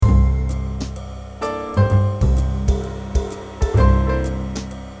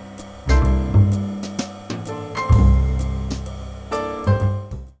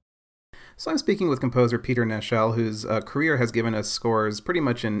I'm speaking with composer Peter Neschel, whose career has given us scores pretty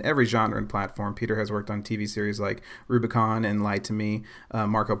much in every genre and platform. Peter has worked on TV series like Rubicon and Lie to Me,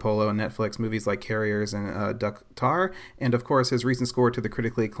 Marco Polo, and Netflix movies like Carriers and Duck Tar, and of course his recent score to the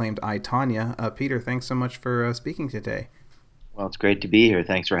critically acclaimed I, Tanya. Peter, thanks so much for speaking today. Well, it's great to be here.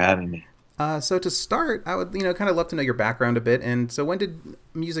 Thanks for having me. So to start, I would kind of love to know your background a bit. And so, when did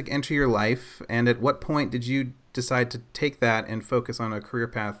music enter your life, and at what point did you decide to take that and focus on a career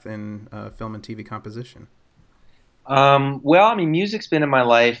path in film and TV composition? Well, I mean, music's been in my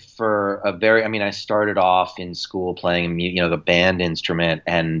life for I started off in school playing, the band instrument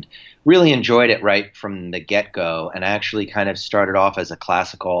and really enjoyed it right from the get-go. And I actually kind of started off as a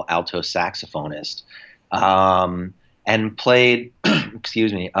classical alto saxophonist, and played,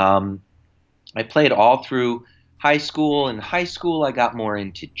 excuse me, I played all through high school. In high school, I got more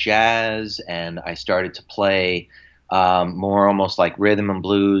into jazz, and I started to play more almost like rhythm and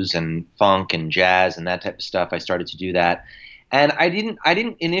blues and funk and jazz and that type of stuff. I started to do that, and I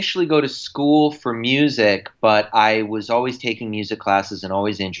didn't initially go to school for music, but I was always taking music classes and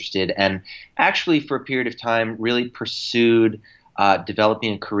always interested. And actually, for a period of time, really pursued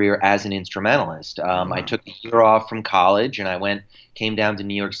developing a career as an instrumentalist. Oh, I wow. took a year off from college and came down to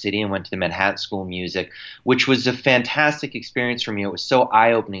New York City and went to the Manhattan School of Music, which was a fantastic experience for me. It was so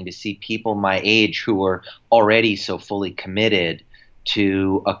eye-opening to see people my age who were already so fully committed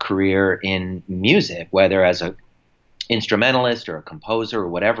to a career in music, whether as a instrumentalist or a composer or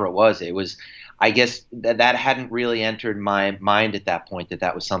whatever it was. I guess that hadn't really entered my mind at that point,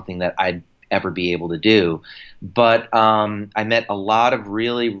 that was something that I'd ever be able to do. But I met a lot of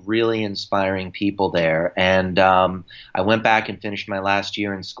really, really inspiring people there. And I went back and finished my last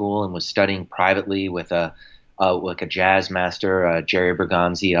year in school and was studying privately with like a jazz master, Jerry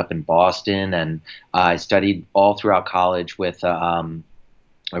Bergonzi, up in Boston. And I studied all throughout college with a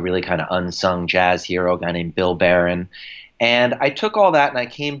really kind of unsung jazz hero, a guy named Bill Barron. And I took all that and I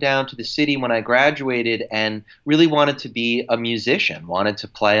came down to the city when I graduated and really wanted to be a musician, wanted to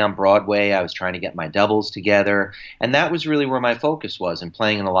play on Broadway. I was trying to get my doubles together. And that was really where my focus was, and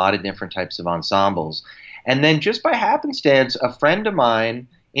playing in a lot of different types of ensembles. And then just by happenstance, a friend of mine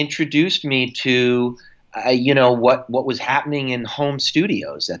introduced me to, what was happening in home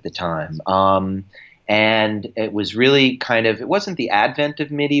studios at the time. And it was really it wasn't the advent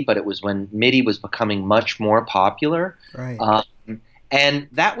of MIDI, but it was when MIDI was becoming much more popular. Right. Um, and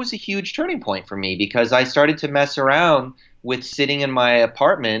that was a huge turning point for me because I started to mess around with sitting in my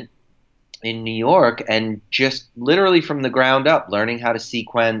apartment in New York and just literally from the ground up, learning how to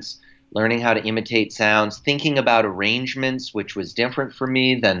sequence, learning how to imitate sounds, thinking about arrangements, which was different for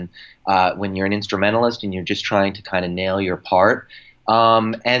me than when you're an instrumentalist and you're just trying to kind of nail your part.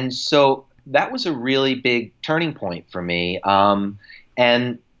 And so that was a really big turning point for me.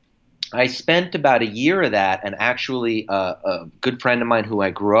 And I spent about a year of that, and actually a good friend of mine who I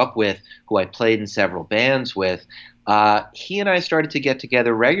grew up with, who I played in several bands with, he and I started to get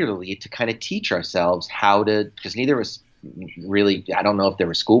together regularly to kind of teach ourselves how to, because neither of us really, I don't know if there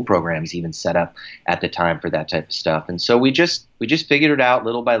were school programs even set up at the time for that type of stuff. And so we just figured it out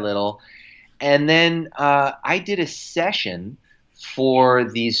little by little. And then I did a session for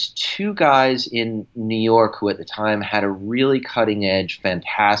these two guys in New York who at the time had a really cutting edge,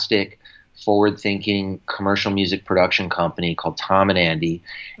 fantastic, forward thinking commercial music production company called Tom and Andy.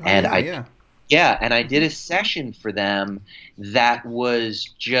 Oh, And yeah, I yeah. yeah, and I did a session for them that was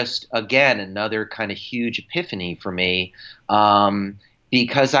just, again, another kind of huge epiphany for me,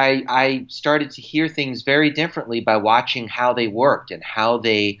 because I started to hear things very differently by watching how they worked and how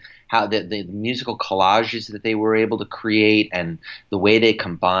the musical collages that they were able to create, and the way they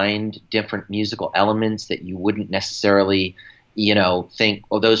combined different musical elements that you wouldn't necessarily think,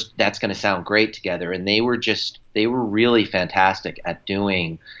 oh, that's going to sound great together. And they were really fantastic at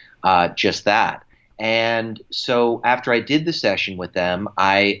doing just that. And so after I did the session with them,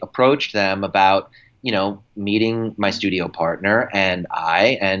 I approached them about, meeting my studio partner and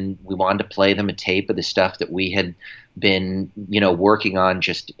we wanted to play them a tape of the stuff that we had been, working on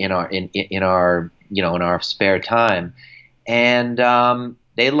just in our spare time. And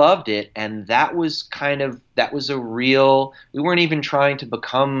they loved it. And that was a real, we weren't even trying to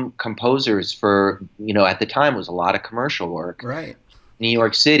become composers for, at the time it was a lot of commercial work. Right. New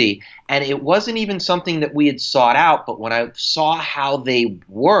York City. And it wasn't even something that we had sought out, but when I saw how they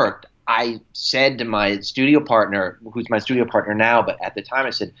worked, I said to my studio partner, who's my studio partner now, but at the time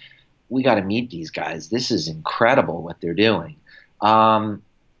I said, we got to meet these guys. This is incredible what they're doing.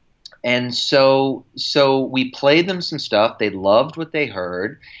 And so we played them some stuff. They loved what they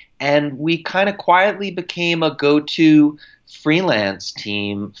heard. And we kind of quietly became a go-to freelance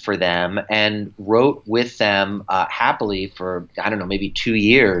team for them and wrote with them happily for, I don't know, maybe 2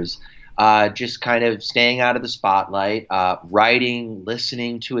 years, just kind of staying out of the spotlight, writing,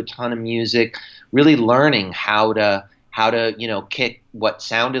 listening to a ton of music, really learning how to kick what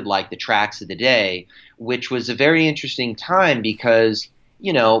sounded like the tracks of the day, which was a very interesting time because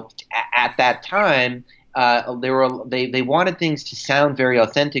at that time they wanted things to sound very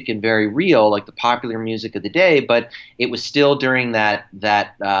authentic and very real, like the popular music of the day. But it was still during that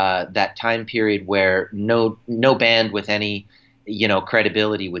time period where no band with any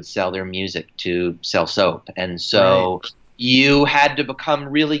credibility would sell their music to sell soap, and so. Right. You had to become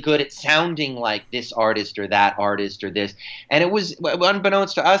really good at sounding like this artist or that artist or this. And it was,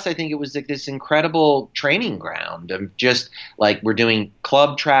 unbeknownst to us, I think it was like this incredible training ground of just like we're doing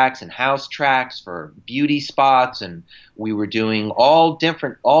club tracks and house tracks for beauty spots. And we were doing all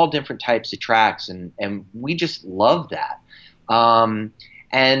different types of tracks. And we just loved that.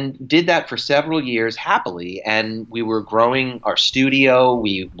 And did that for several years happily. And we were growing our studio.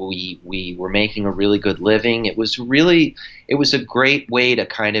 We were making a really good living. It was a great way to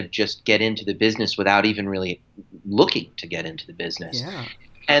kind of just get into the business without even really looking to get into the business. Yeah.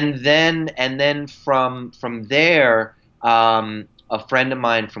 And then from there, a friend of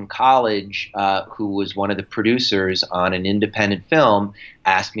mine from college, who was one of the producers on an independent film,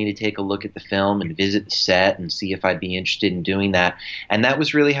 asked me to take a look at the film and visit the set and see if I'd be interested in doing that. And that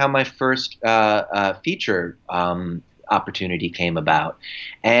was really how my first feature opportunity came about.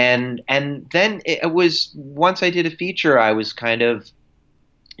 And then it was, once I did a feature, I was kind of,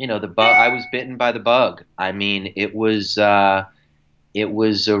 I was bitten by the bug. I mean, it was a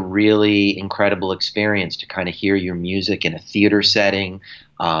really incredible experience to kind of hear your music in a theater setting,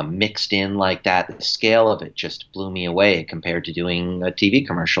 mixed in like that. The scale of it just blew me away compared to doing a TV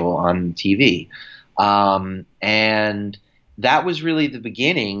commercial on TV. And that was really the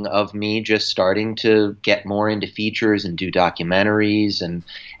beginning of me just starting to get more into features and do documentaries. And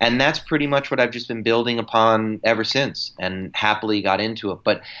that's pretty much what I've just been building upon ever since, and happily got into it.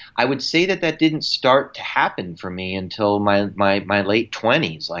 But I would say that didn't start to happen for me until my late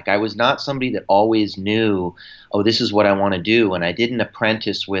 20s. Like, I was not somebody that always knew, oh, this is what I want to do. And I didn't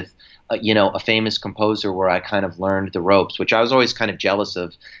apprentice with a famous composer where I kind of learned the ropes, which I was always kind of jealous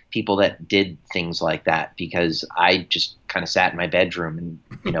of people that did things like that, because I just kind of sat in my bedroom and,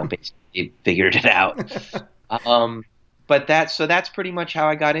 basically figured it out. But that's pretty much how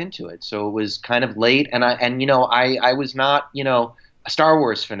I got into it. So it was kind of late, and I was not, a Star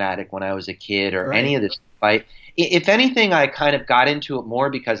Wars fanatic when I was a kid or any of this. If anything, I kind of got into it more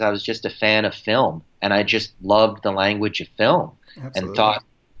because I was just a fan of film, and I just loved the language of film. Absolutely. And thought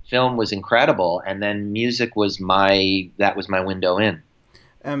film was incredible, and then music was my window in.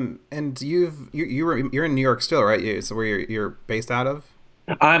 And you're in New York still, right? So where you're based out of?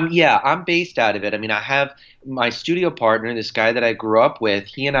 I'm based out of it. I mean, I have my studio partner, this guy that I grew up with.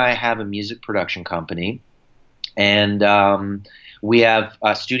 He and I have a music production company, and we have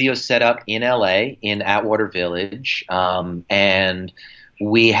a studio set up in LA in Atwater Village, and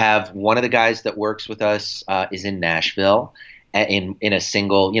we have one of the guys that works with us is in Nashville, in a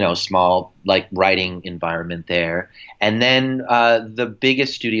single, small, like, writing environment there. And then the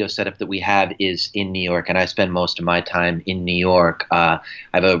biggest studio setup that we have is in New York, and I spend most of my time in New York. I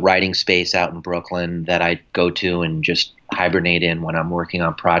have a writing space out in Brooklyn that I go to and just hibernate in when I'm working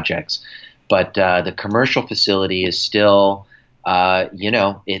on projects. But the commercial facility is still,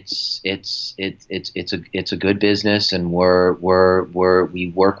 it's a good business, and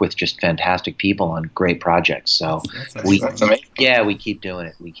we work with just fantastic people on great projects. So that's amazing. we keep doing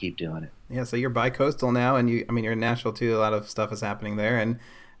it. We keep doing it. Yeah. So you're bi-coastal now, and you're in Nashville too. A lot of stuff is happening there,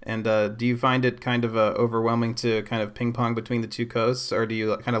 and do you find it kind of overwhelming to kind of ping pong between the two coasts, or do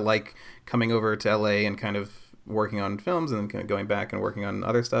you kind of like coming over to LA and kind of working on films and then kind of going back and working on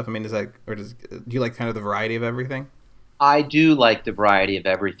other stuff? I mean, do you like kind of the variety of everything? I do like the variety of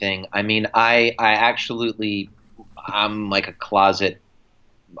everything. I mean, I I'm like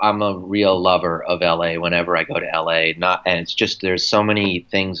I'm a real lover of LA whenever I go to LA. And it's just, there's so many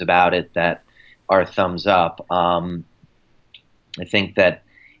things about it that are thumbs up. I think that,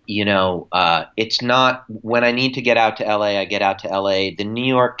 it's not, when I need to get out to LA, I get out to LA. The New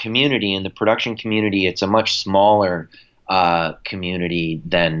York community and the production community, it's a much smaller community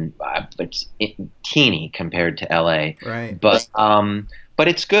than, it's teeny compared to LA. Right. But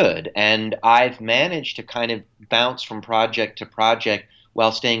it's good, and I've managed to kind of bounce from project to project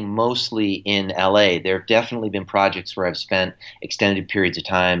while staying mostly in LA. There have definitely been projects where I've spent extended periods of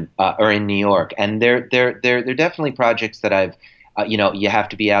time, or in New York, and there definitely projects that I've you have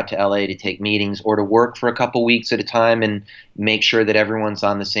to be out to LA to take meetings or to work for a couple weeks at a time and make sure that everyone's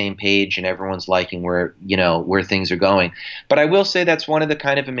on the same page and everyone's liking where things are going. But I will say that's one of the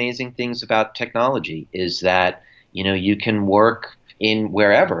kind of amazing things about technology is that, you can work in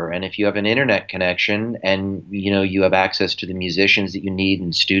wherever. And if you have an internet connection and, you have access to the musicians that you need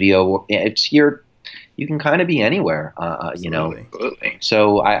in studio, you can kind of be anywhere, Absolutely.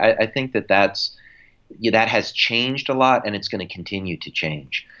 So I think that has changed a lot, and it's going to continue to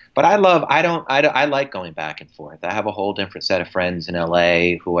change. But I like going back and forth. I have a whole different set of friends in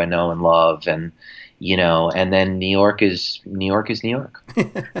LA who I know and love, and and then New York is New York is New York.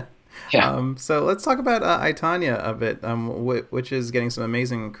 Yeah. So let's talk about I, Tonya a bit, which is getting some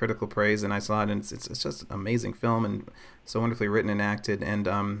amazing critical praise, and I saw it, and it's just an amazing film and so wonderfully written and acted, and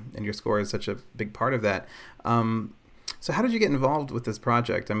your score is such a big part of that. So how did you get involved with this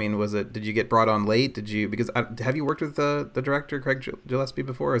project? I mean, did you get brought on late? Have you worked with the director Craig Gillespie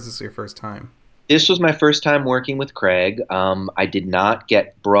before, or is this your first time? This was my first time working with Craig. I did not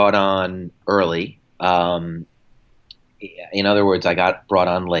get brought on early. In other words, I got brought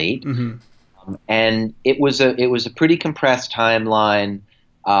on late. Mm-hmm. And it was a pretty compressed timeline.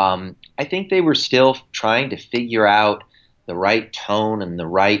 I think they were still trying to figure out the right tone and the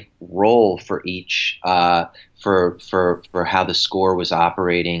right role for each for how the score was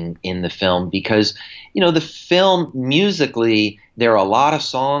operating in the film, because the film musically, there are a lot of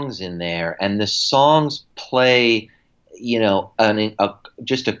songs in there, and the songs play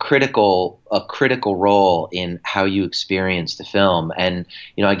just a critical role in how you experience the film. And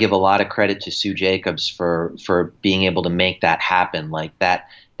I give a lot of credit to Sue Jacobs for being able to make that happen, like that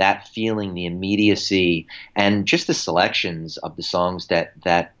feeling, the immediacy, and just the selections of the songs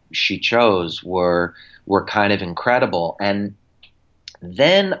that she chose were kind of incredible. And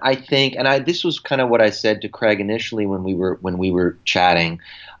then I think, this was kind of what I said to Craig initially when we were chatting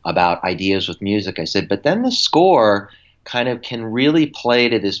about ideas with music. I said, but then the score kind of can really play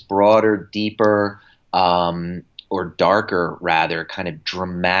to this broader, deeper, or darker, rather, kind of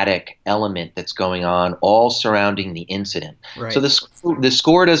dramatic element that's going on, all surrounding the incident. Right. So the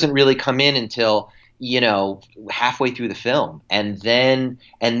score doesn't really come in until halfway through the film, and then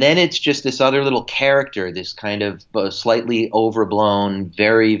it's just this other little character, this kind of slightly overblown,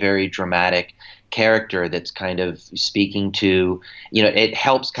 very, very dramatic character that's kind of speaking to, it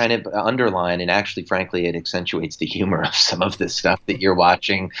helps kind of underline, and actually, frankly, it accentuates the humor of some of the stuff that you're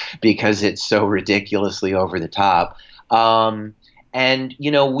watching because it's so ridiculously over the top. And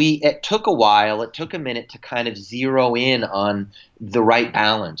it took a while. It took a minute to kind of zero in on the right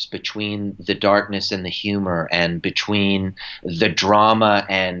balance between the darkness and the humor, and between the drama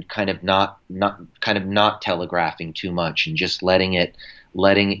and kind of not telegraphing too much, and just letting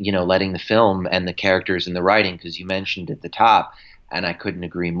the film and the characters and the writing, because you mentioned at the top, and I couldn't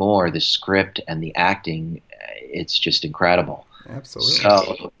agree more, the script and the acting, it's just incredible. Absolutely.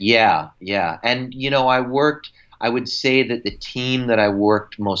 So yeah. And I would say that the team that I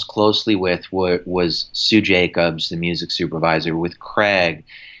worked most closely with was Sue Jacobs, the music supervisor, with Craig,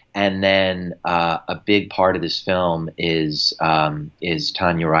 and then a big part of this film is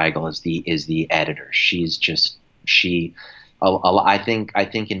Tanya Reigel is the editor. I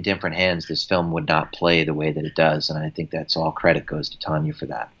think in different hands this film would not play the way that it does, and I think that's all credit goes to Tanya for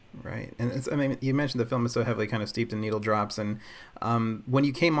that. Right, and you mentioned the film is so heavily kind of steeped in needle drops, and when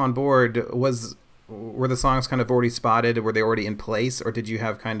you came on board, were the songs kind of already spotted? Were they already in place, or did you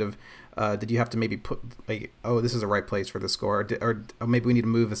have did you have to maybe put like, oh, this is the right place for the score, or maybe we need to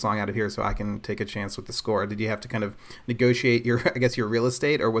move the song out of here so I can take a chance with the score? Did you have to kind of negotiate your real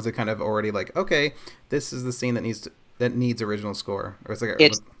estate, or was it kind of already like, okay, this is the scene that needs original score? Or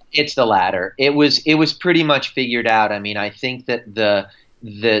it's the latter. It was pretty much figured out. I mean, I think that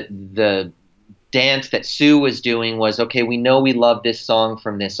the dance that Sue was doing was, okay, we know we love this song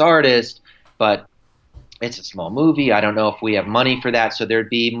from this artist, but it's a small movie. I don't know if we have money for that. So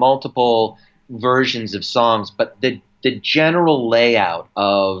there'd be multiple versions of songs, but the general layout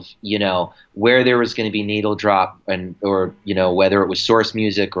of, where there was going to be needle drop, or whether it was source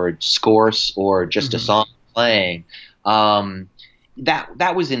music or scores or just a song playing,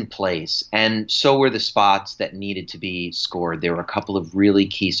 that was in place, and so were the spots that needed to be scored. There were a couple of really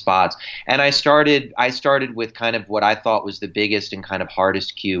key spots, and I started with kind of what I thought was the biggest and kind of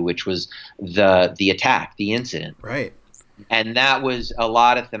hardest cue, which was the attack, the incident. Right. And that was a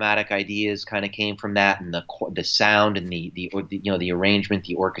lot of thematic ideas kind of came from that, and the sound and the arrangement,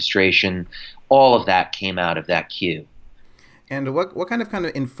 the orchestration, all of that came out of that cue. And what kind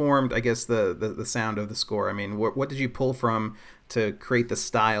of informed, I guess, the sound of the score? I mean, what did you pull from to create the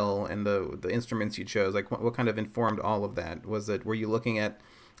style and the instruments you chose? Like what kind of informed all of that? Were you looking at,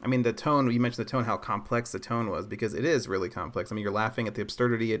 I mean, the tone, you mentioned the tone, how complex the tone was, because it is really complex. I mean, you're laughing at the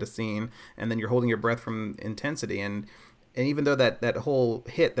absurdity at a scene, and then you're holding your breath from intensity. And even though that whole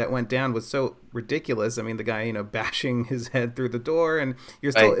hit that went down was so ridiculous, I mean, the guy, bashing his head through the door, and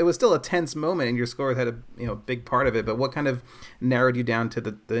it was still a tense moment, and your score had a, big part of it. But what kind of narrowed you down to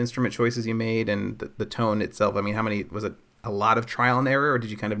the instrument choices you made and the tone itself? I mean, was it a lot of trial and error, or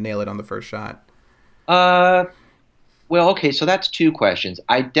did you kind of nail it on the first shot? Well, okay, so that's two questions.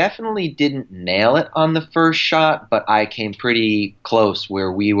 I definitely didn't nail it on the first shot, but I came pretty close where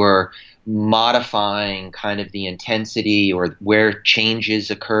we were modifying kind of the intensity or where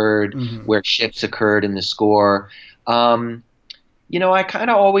changes occurred, where shifts occurred in the score. I kind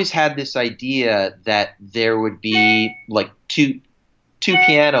of always had this idea that there would be like two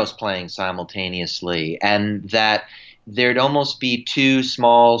pianos playing simultaneously, and that there'd almost be two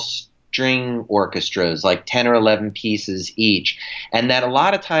small string orchestras, like 10 or 11 pieces each, and that a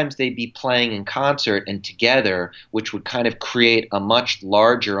lot of times they'd be playing in concert and together, which would kind of create a much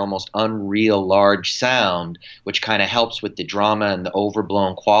larger, almost unreal large sound, which kind of helps with the drama and the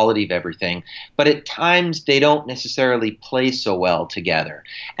overblown quality of everything. But at times they don't necessarily play so well together.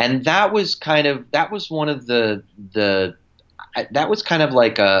 And that was one of that was kind of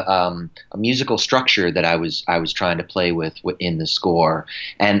like a musical structure that I was trying to play with in the score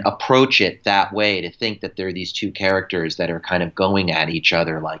and approach it that way, to think that there are these two characters that are kind of going at each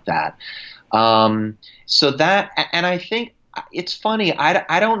other like that. So that, and I think it's funny.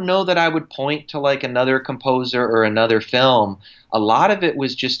 I don't know that I would point to like another composer or another film. A lot of it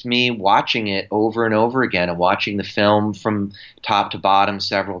was just me watching it over and over again, and watching the film from top to bottom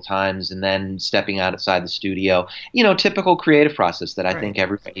several times, and then stepping outside the studio. Typical creative process that I think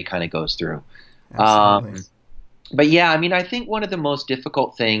everybody kind of goes through. Absolutely. But yeah, I mean, I think one of the most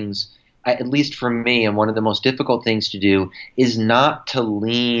difficult things, at least for me, and one of the most difficult things to do, is not to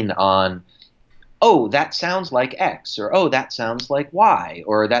lean on, oh, that sounds like X, or oh, that sounds like Y,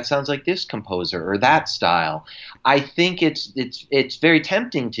 or that sounds like this composer or that style. I think it's very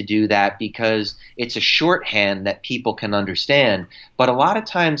tempting to do that because it's a shorthand that people can understand. But a lot of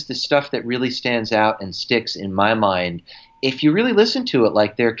times the stuff that really stands out and sticks in my mind, if you really listen to it,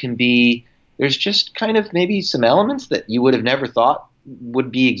 like there's just kind of maybe some elements that you would have never thought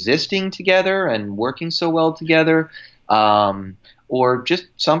would be existing together and working so well together, or just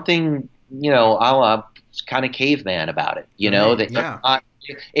something, I'm kind of caveman about it,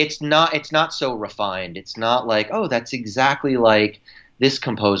 it's not so refined. It's not like, oh, that's exactly like this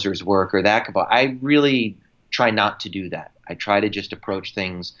composer's work or that composer. I really try not to do that. I try to just approach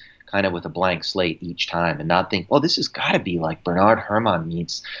things kind of with a blank slate each time, and not think, well, this has got to be like Bernard Herrmann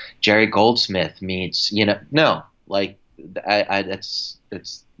meets Jerry Goldsmith meets, no, like that's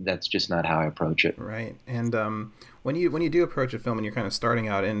just not how I approach it. Right. And when you do approach a film and you're kind of starting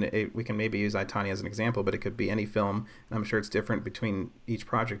out, and we can maybe use I, Tonya as an example, but it could be any film, and I'm sure it's different between each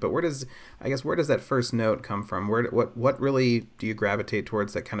project. But where does that first note come from? What really do you gravitate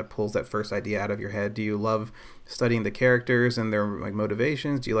towards that kind of pulls that first idea out of your head? Do you love studying the characters and their like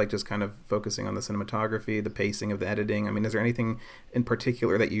motivations? Do you like just kind of focusing on the cinematography, the pacing of the editing? I mean, is there anything in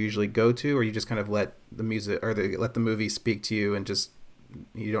particular that you usually go to, or you just kind of let the music or let the movie speak to you and just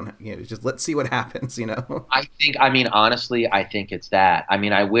just let's see what happens, Honestly, I think it's that. I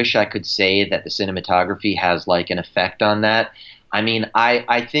mean, I wish I could say that the cinematography has like an effect on that. I mean,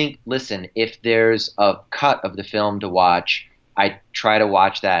 I think, listen, if there's a cut of the film to watch, I try to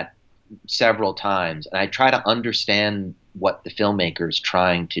watch that several times, and I try to understand what the filmmaker's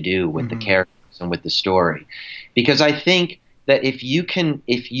trying to do with the characters and with the story. Because I think that if you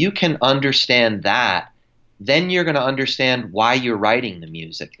can understand that, then you're going to understand why you're writing the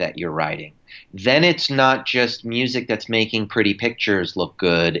music that you're writing. Then it's not just music that's making pretty pictures look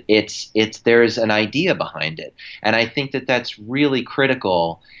good. There's an idea behind it. And I think that that's really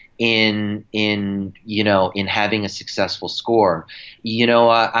critical in having a successful score.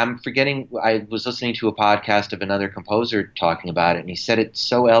 I'm forgetting, I was listening to a podcast of another composer talking about it, and he said it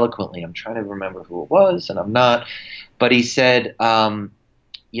so eloquently. I'm trying to remember who it was, and I'm not. But he said, I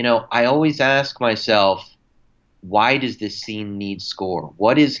always ask myself, why does this scene need score?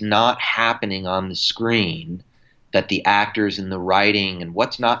 What is not happening on the screen that the actors and the writing, and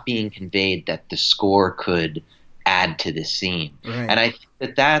what's not being conveyed that the score could add to this scene? Right. And I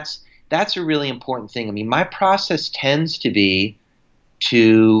think that's a really important thing. I mean, my process tends to be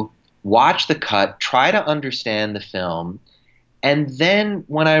to watch the cut, try to understand the film, And then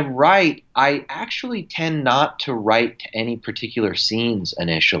when I write, I actually tend not to write to any particular scenes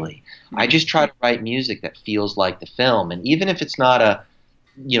initially. I Hmm. just try to write music that feels like the film. And even if it's not a,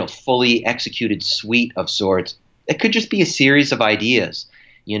 fully executed suite of sorts, it could just be a series of ideas,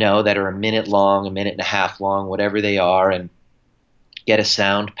 that are a minute long, a minute and a half long, whatever they are, and get a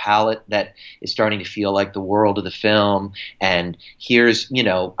sound palette that is starting to feel like the world of the film. And here's,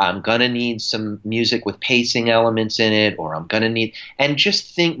 I'm going to need some music with pacing elements in it, or I'm going to need, and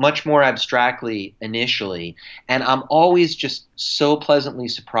just think much more abstractly initially. And I'm always just so pleasantly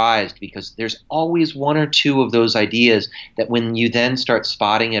surprised because there's always one or two of those ideas that when you then start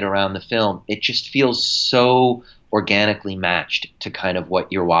spotting it around the film, it just feels so organically matched to kind of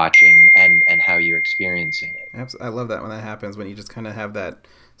what you're watching and how you're experiencing it. I love that when that happens, when you just kind of have that Yeah.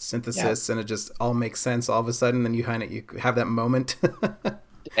 synthesis and it just all makes sense all of a sudden. Then you have that moment.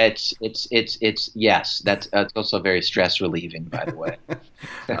 It's yes. That's also very stress relieving, by the way.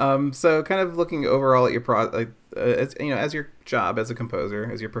 So kind of looking overall at your as, as your job as a composer,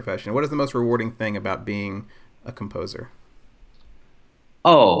 as your profession, what is the most rewarding thing about being a composer?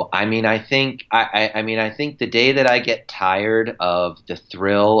 Oh, I mean, I think the day that I get tired of the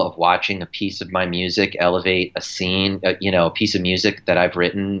thrill of watching a piece of my music elevate a scene, a piece of music that I've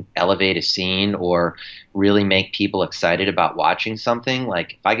written elevate a scene or really make people excited about watching something,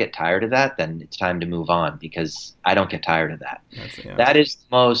 like if I get tired of that, then it's time to move on because I don't get tired of that. That's yeah.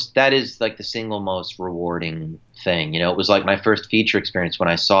 That is like the single most rewarding thing. It was like my first feature experience when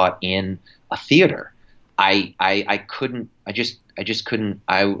I saw it in a theater. I couldn't I just couldn't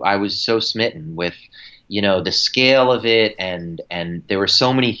I was so smitten with the scale of it, and there were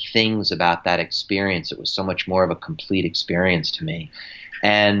so many things about that experience. It was so much more of a complete experience to me.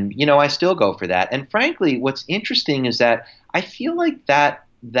 And I still go for that. And frankly, what's interesting is that I feel like that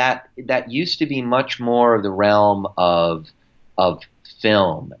used to be much more of the realm of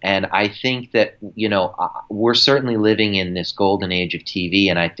film. And I think that we're certainly living in this golden age of TV,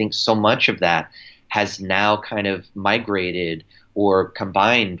 and I think so much of that has now kind of migrated or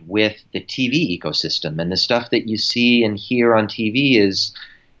combined with the TV ecosystem. And the stuff that you see and hear on TV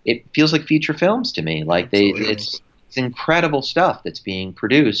it feels like feature films to me. Like Absolutely. it's incredible stuff that's being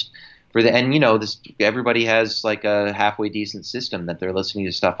produced for the, and this, everybody has like a halfway decent system that they're listening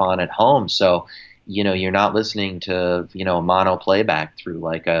to stuff on at home. So, you're not listening to, a mono playback through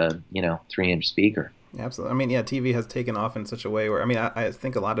like a, 3-inch speaker. Absolutely. I mean, yeah, TV has taken off in such a way where, I mean, I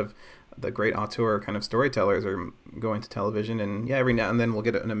think a lot of the great auteur kind of storytellers are going to television, and yeah, every now and then we'll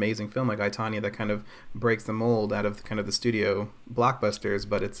get an amazing film like I, Tonya that kind of breaks the mold out of kind of the studio blockbusters.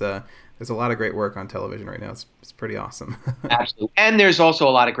 But there's a lot of great work on television right now. It's pretty awesome. Absolutely. And there's also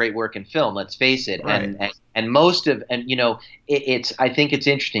a lot of great work in film, let's face it. Right. And most of, and it's, I think it's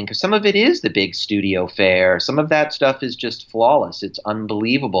interesting because some of it is the big studio fare. Some of that stuff is just flawless. It's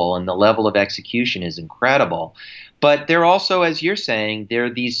unbelievable. And the level of execution is incredible. But there are also, as you're saying, there are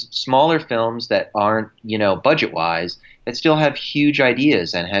these smaller films that aren't, budget wise, that still have huge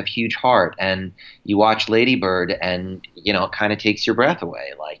ideas and have huge heart. And you watch Lady Bird and, it kind of takes your breath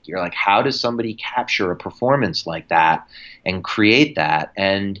away. Like, you're like, how does somebody capture a performance like that and create that?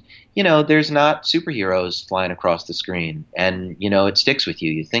 And, there's not superheroes flying across the screen. And, it sticks with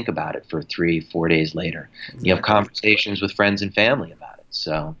you. You think about it for 3, 4 days later. You have Exactly. conversations with friends and family about it.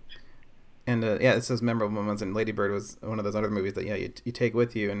 So. And yeah, it's those memorable moments. And Lady Bird was one of those other movies that you take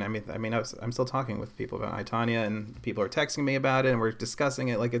with you. And I'm still talking with people about I, Tonya, and people are texting me about it, and we're discussing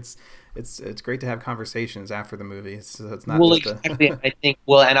it. Like it's great to have conversations after the movie. So it's not Well, just exactly. a I think,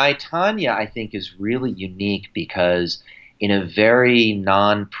 well, and I, Tanya, I think is really unique because in a very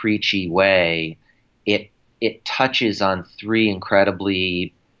non-preachy way, it it touches on three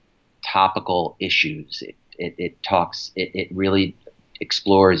incredibly topical issues. It really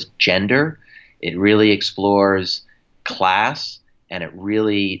explores gender, it really explores class, and it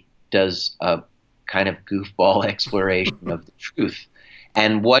really does a kind of goofball exploration of the truth.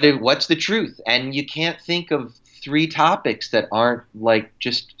 And what's the truth? And you can't think of three topics that aren't like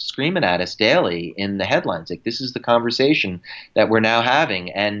just screaming at us daily in the headlines. Like, this is the conversation that we're now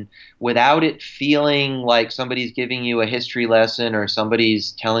having, and without it feeling like somebody's giving you a history lesson or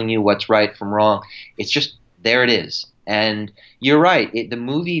somebody's telling you what's right from wrong, it's just there it is. And you're right. The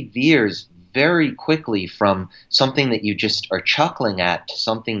movie veers very quickly from something that you just are chuckling at to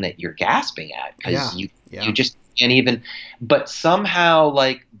something that you're gasping at yeah, because you yeah. just can't even. But somehow,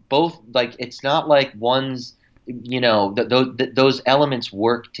 like both, like it's not like one's. Those elements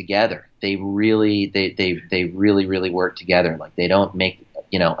work together. They really work together. Like they don't make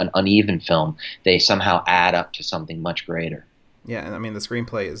an uneven film. They somehow add up to something much greater. Yeah, and I mean the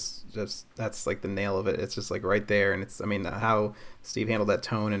screenplay is just that's like the nail of it. It's just like right there, and it's I mean how Steve handled that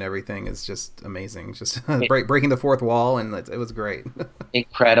tone and everything is just amazing. Just breaking the fourth wall, and it was great.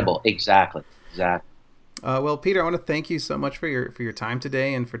 Incredible. Exactly. Exactly. Well, Peter, I want to thank you so much for your time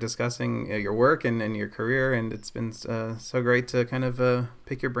today and for discussing your work and your career. And it's been so great to kind of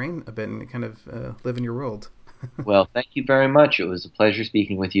pick your brain a bit and kind of live in your world. Well, thank you very much. It was a pleasure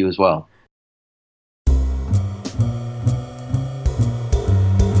speaking with you as well.